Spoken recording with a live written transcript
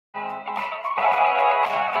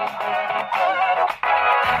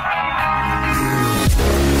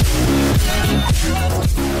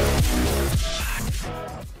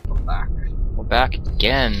back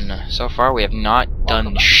again. So far we have not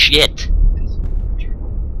done shit.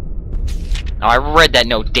 Oh, I read that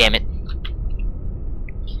note, damn it.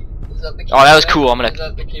 Is that the key Oh, that was there? cool. I'm gonna. Is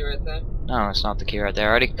that the key right there? No, it's not the key right there. I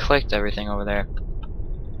already clicked everything over there.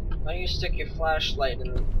 Why don't you stick your flashlight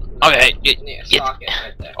in the Okay, socket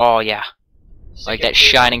right there? Oh yeah, Stick like it that through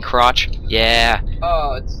shining crotch. Yeah.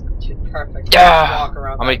 Oh, it's perfect. Ah, Walk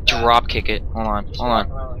around I'm gonna like that. drop kick it. Hold on, Just hold walk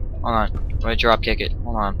on, around like that. hold on. I'm gonna drop kick it.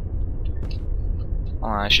 Hold on. Hold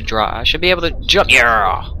on. I should drop. I should be able to jump.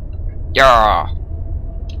 Yeah. Yeah.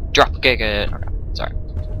 Drop kick it. Okay. Sorry.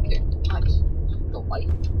 Okay. Nice. The light.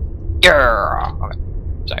 Yeah. Okay.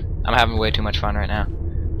 Sorry. I'm having way too much fun right now.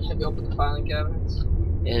 Have you opened the filing cabinets?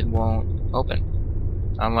 It won't open.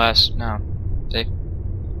 Unless, no. See?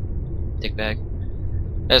 Dick bag.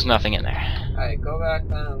 There's nothing in there. Alright, go back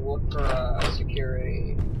then and look for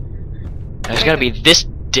security. There's gotta be this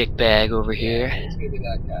dick bag over here. It's gonna be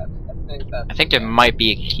that cabinet. I think there might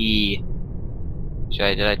be a key.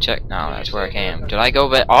 Did I check? No, that's where I came. Did I go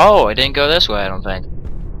back? Oh, I didn't go this way, I don't think.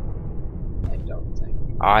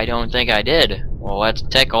 I don't think I did. Well, let's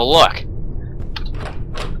take a look.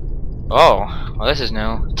 Oh, well this is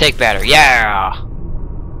new. Take battery, yeah!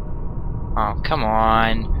 Oh, come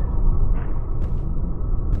on.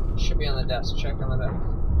 Should be on the desk. Check on the desk.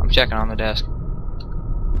 I'm checking on the desk.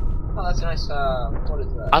 Oh, that's a nice, what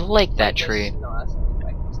is that? I like that tree. No, that's not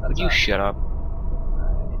like this. Would you shut up?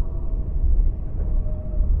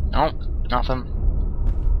 Nope, nothing.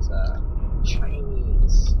 It's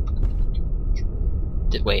Chinese.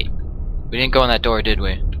 Wait. We didn't go in that door, did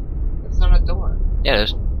we? It's not a door. Yeah, it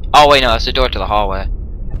is. Oh, wait, no, that's the door to the hallway.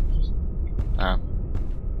 Oh.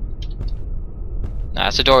 No,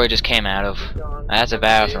 that's the door we just came out of. That's a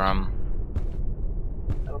bathroom.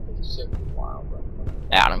 I don't think it's safe for a while, but...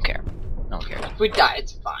 Yeah, I don't care. I don't care. If we die,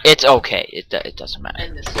 it's fine. It's okay. It doesn't matter.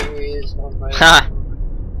 End the series. Ha!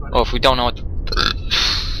 Oh, if we don't know what...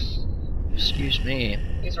 Excuse me.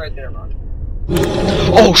 He's right there, Ron.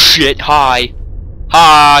 Oh, shit! Hi!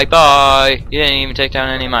 Hi! Bye! You didn't even take down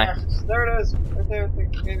any of my... There it is. Right there.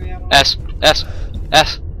 Maybe I'm... S.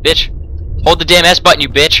 Bitch! Hold the damn S button, you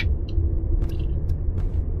bitch!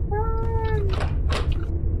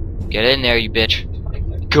 Get in there, you bitch.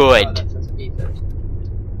 Good.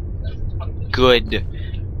 Good.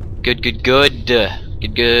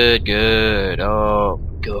 Good. Oh,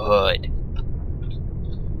 good.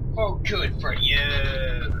 Oh, good for you.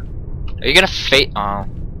 Are you gonna fate? Oh.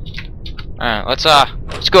 Alright, let's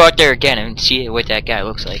go out there again and see what that guy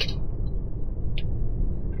looks like.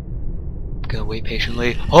 Gotta wait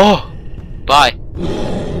patiently. Oh! Bye.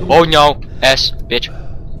 Oh no! S, bitch.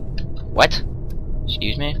 What?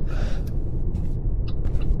 Excuse me?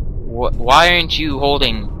 Why aren't you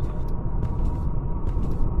holding...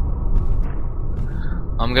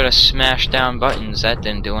 I'm gonna smash down buttons. That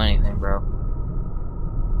didn't do anything, bro.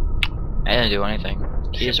 That didn't do anything.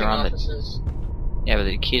 Keys are on the... Yeah, but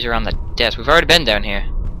the keys are on the desk. We've already been down here.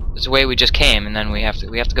 This is the way we just came, and then we have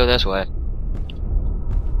to go this way.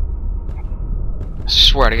 I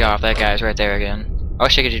swear to God, if that guy's right there again. I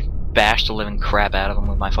wish I could just bash the living crap out of him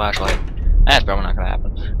with my flashlight. That's probably not gonna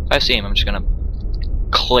happen. If I see him, I'm just gonna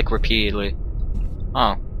click repeatedly.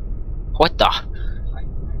 Oh. What the?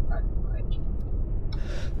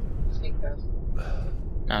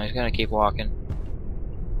 No, he's gonna keep walking.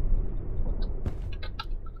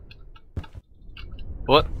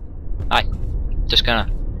 What? Hi. He's gonna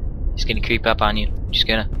creep up on you. Just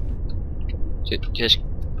gonna.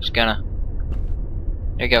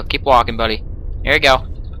 There you go. Keep walking, buddy. There you go.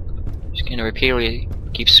 Just gonna repeatedly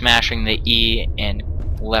keep smashing the E and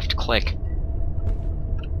left click.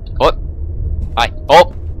 What? Hi.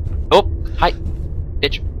 Oh. Hi.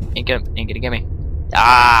 Bitch. Ain't gonna get me.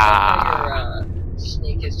 Ah. Your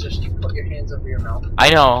sneak is just you put your hands over your mouth. I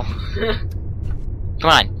know. Come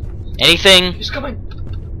on. Anything? He's coming.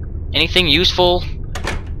 Anything useful?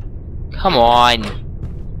 Come on.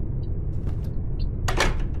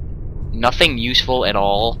 Nothing useful at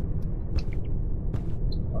all.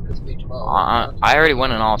 I already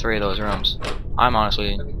went in all three of those rooms. I'm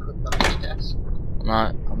honestly.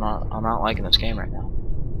 I'm not liking this game right now.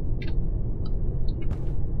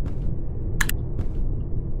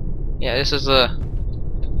 Yeah, this is the.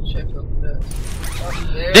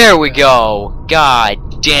 There we go.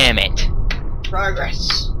 God damn it.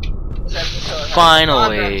 Progress. This episode has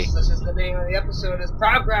Finally. Progress. This is the name of the episode. Is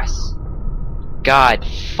Progress. God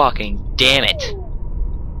fucking damn it.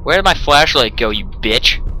 Where did my flashlight go, you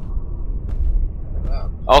bitch?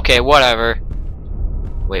 Okay, whatever.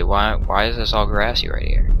 Wait, why is this all grassy right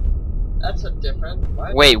here? That's a different.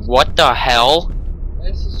 Wait, what the hell?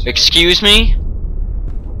 Excuse me?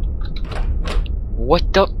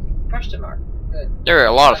 What the? Question mark. Good. There are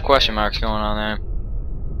a lot of question marks going on there.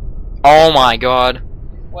 Oh my god.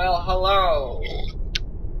 Well, hello.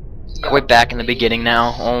 Are we back in the beginning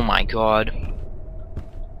now? Oh my god.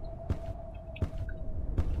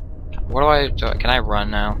 What do I do? Can I run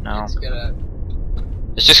now? No.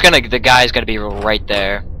 It's just gonna. The guy's gonna be right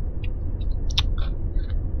there.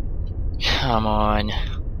 Come on.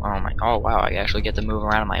 Oh my. Oh wow. I actually get to move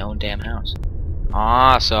around in my own damn house.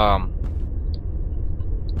 Awesome.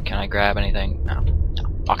 Can I grab anything? No.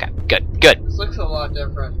 No. Okay. Good. Good. This looks a lot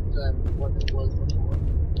different than what it was before.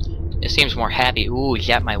 It seems more happy. Ooh, you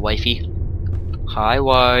got my wifey. Hi,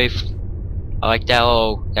 wife. I like that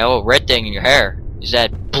little red thing in your hair. Is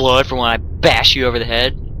that blood from when I bash you over the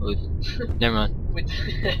head? Ooh, never mind.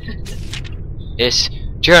 It's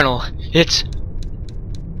journal. It's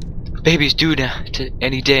baby's due to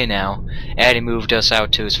any day now. Atty moved us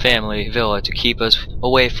out to his family villa to keep us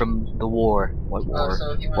away from the war. What war? Oh,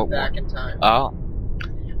 so he went back in time. Oh.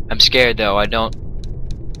 I'm scared though. I don't.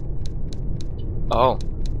 Oh.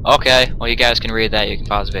 Okay. Well, you guys can read that. You can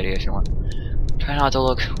pause the video if you want. Try not to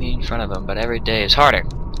look me in front of him, but every day is harder.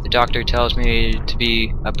 The doctor tells me to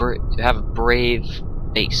have a brave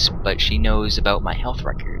face, but she knows about my health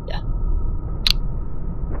record.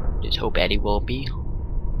 Just hope Atty will be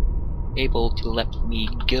able to let me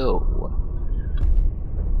go.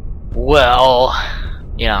 Well,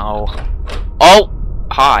 you know. Oh,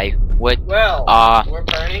 hi. What? Well, we're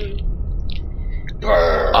burning.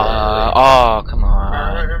 Oh, come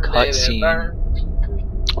on. Cutscene.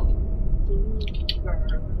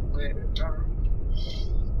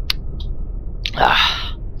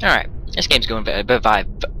 Alright. This game's going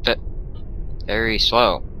very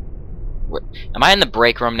slow. Am I in the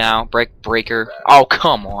break room now? Breaker? Oh,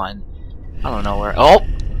 come on. I don't know where. Oh!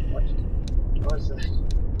 What is this?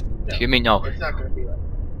 No, excuse me, no. It's not gonna be like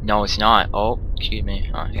that. No, it's not. Oh, excuse me.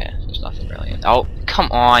 Oh, yeah. There's nothing really. Oh, come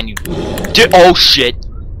on, you. Oh, shit!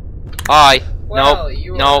 Hi. Well,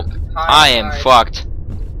 nope. I am fucked.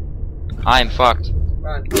 I am fucked.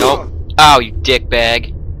 Run. Nope. Oh, you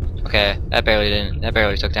dickbag. Okay, that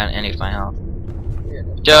barely took down any of my health. Yeah.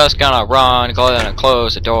 Just gonna run,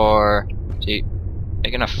 close the door. See,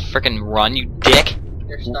 you're gonna frickin' run, you dick.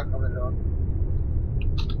 You're stuck on the door.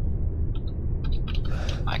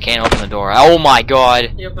 I can't open the door. Oh my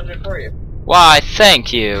god. He opened it for you. Why,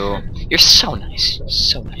 thank you. You're so nice.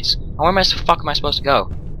 So nice. Where the fuck am I supposed to go?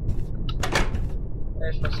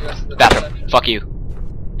 You're supposed to go to the Bathroom. section. Fuck you.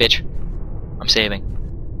 Bitch. I'm saving.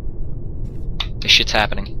 This shit's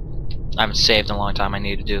happening. I haven't saved in a long time. I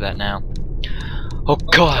need to do that now. Oh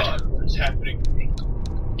god. What is happening?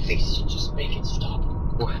 Just make it stop.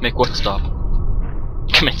 Make what stop?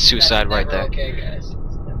 Commit suicide right there. Okay, guys.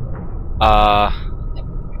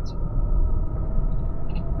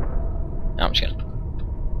 No, I'm just kidding.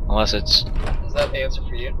 Unless it's. Is that the answer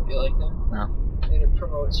for you? Do you like that? No. Did it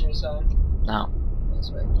promote suicide? No.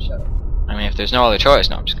 That's right. Shut up. I mean, if there's no other choice,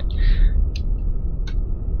 no, I'm just kidding.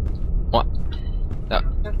 What? No.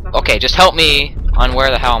 Okay, just help me on where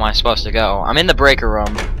the hell am I supposed to go. I'm in the breaker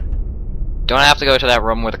room. Don't have to go to that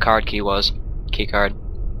room where the card key was. Key card.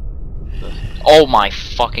 Oh my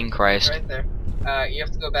fucking Christ. Right there. You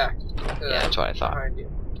have to go back. Yeah, that's what I thought. Behind you.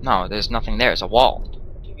 No, there's nothing there. It's a wall.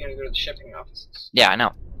 You gotta go to the shipping offices. Yeah, I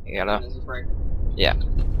know. You gotta. There's a break. Yeah.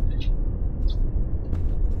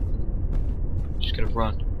 Just gotta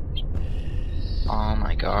run. Oh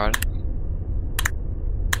my god.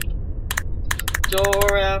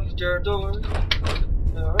 Door after door.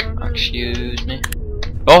 Excuse me.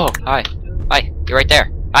 Oh, hi. Hi, you're right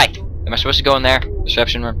there. Hi. Am I supposed to go in there?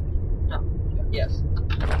 Reception room? No. Yes.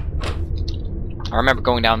 I remember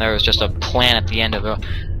going down there, it was just a plan at the end of a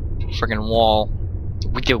friggin' wall.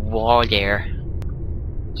 With the wall there.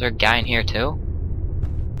 Is there a guy in here too?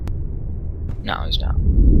 No, there's not.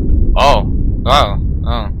 Oh.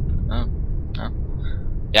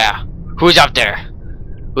 Yeah. Who's up there?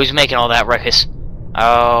 Who's making all that ruckus?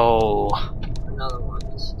 Oh. Another one.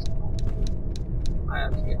 I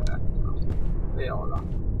have to get back.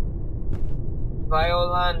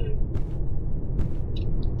 Violan.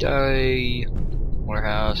 Die.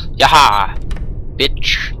 Warehouse. Yaha!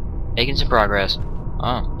 Bitch. Making some progress.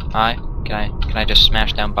 Oh, hi. Can I just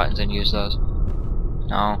smash down buttons and use those?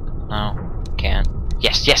 No. Can.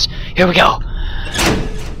 Yes. Here we go.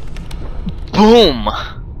 Boom.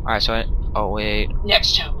 All right. So oh wait.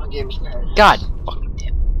 Next time on Gamerz Paradize. God